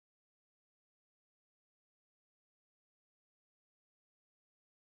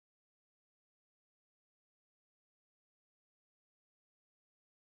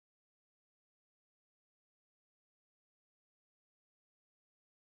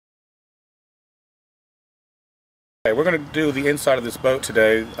Okay, we're going to do the inside of this boat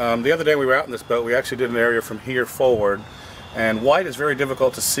today. The other day we were out in this boat, we actually did an area from here forward, and white is very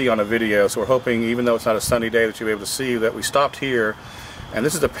difficult to see on a video, so we're hoping, even though it's not a sunny day, that you'll be able to see that we stopped here. And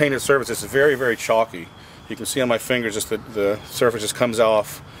this is the painted surface. It's very, very chalky. You can see on my fingers just that the surface just comes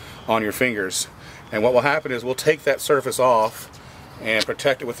off on your fingers. And what will happen is we'll take that surface off and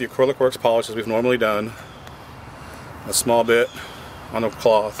protect it with the Acrylic-Werks Polish as we've normally done. A small bit on the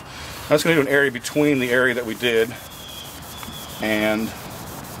cloth. I'm just going to do an area between the area that we did and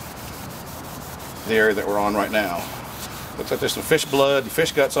the area that we're on right now. Looks like there's some fish blood and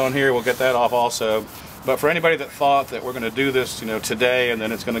fish guts on here. We'll get that off also. But for anybody that thought that we're going to do this, today and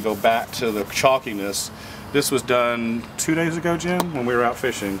then it's going to go back to the chalkiness, this was done 2 days ago, Jim, when we were out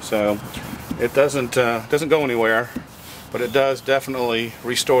fishing. So it doesn't go anywhere, but it does definitely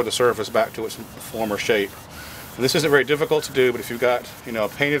restore the surface back to its former shape. And this isn't very difficult to do, but if you've got a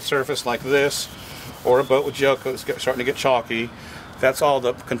painted surface like this, or a boat with gel coat that's starting to get chalky, that's all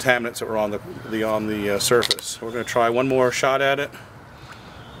the contaminants that were on the surface. We're going to try one more shot at it.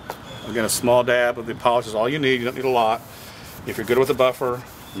 Again, a small dab of the polish is all you need. You don't need a lot. If you're good with a buffer,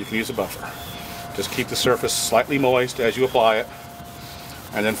 you can use a buffer. Just keep the surface slightly moist as you apply it,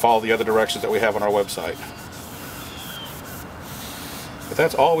 and then follow the other directions that we have on our website. But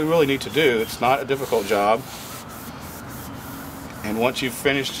that's all we really need to do. It's not a difficult job. And once you've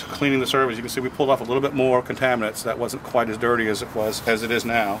finished cleaning the surface, you can see we pulled off a little bit more contaminants. That wasn't quite as dirty as it is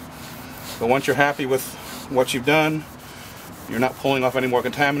now. But once you're happy with what you've done, you're not pulling off any more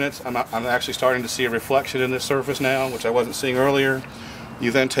contaminants. I'm actually starting to see a reflection in this surface now, which I wasn't seeing earlier. You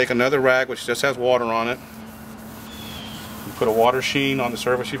then take another rag, which just has water on it. You put a water sheen on the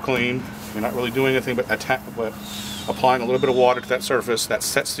surface you've cleaned. You're not really doing anything but applying a little bit of water to that surface. That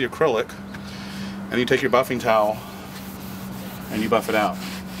sets the acrylic. And you take your buffing towel and you buff it out.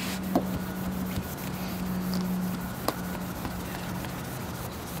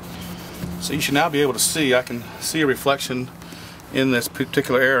 So you should now be able to see, I can see a reflection in this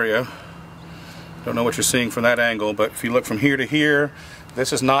particular area. Don't know what you're seeing from that angle, but if you look from here to here,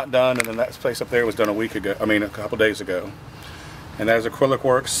 this is not done, and then that place up there was done a couple days ago. And that is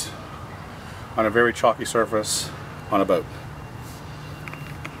Acrylic-Works on a very chalky surface on a boat.